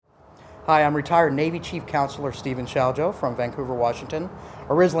Hi, I'm retired Navy Chief Counselor Stephen Shaljo from Vancouver, Washington,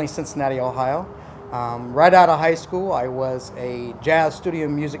 originally Cincinnati, Ohio. Right out of high school, I was a jazz studio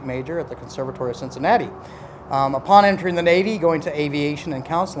music major at the Conservatory of Cincinnati. Upon entering the Navy, going to aviation and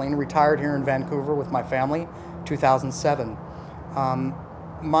counseling, retired here in Vancouver with my family, 2007. Um,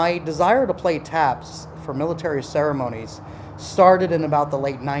 my desire to play taps for military ceremonies started in about the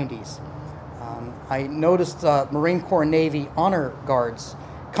late 90s. I noticed Marine Corps and Navy honor guards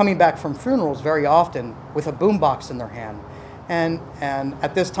coming back from funerals very often with a boombox in their hand. And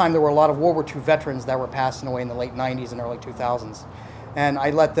at this time, there were a lot of World War II veterans that were passing away in the late 90s and early 2000s. And I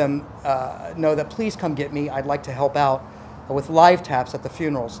let them know that please come get me. I'd like to help out with live taps at the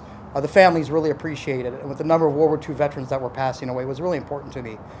funerals. The families really appreciated it. And with the number of World War II veterans that were passing away, it was really important to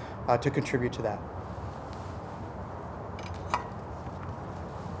me to contribute to that.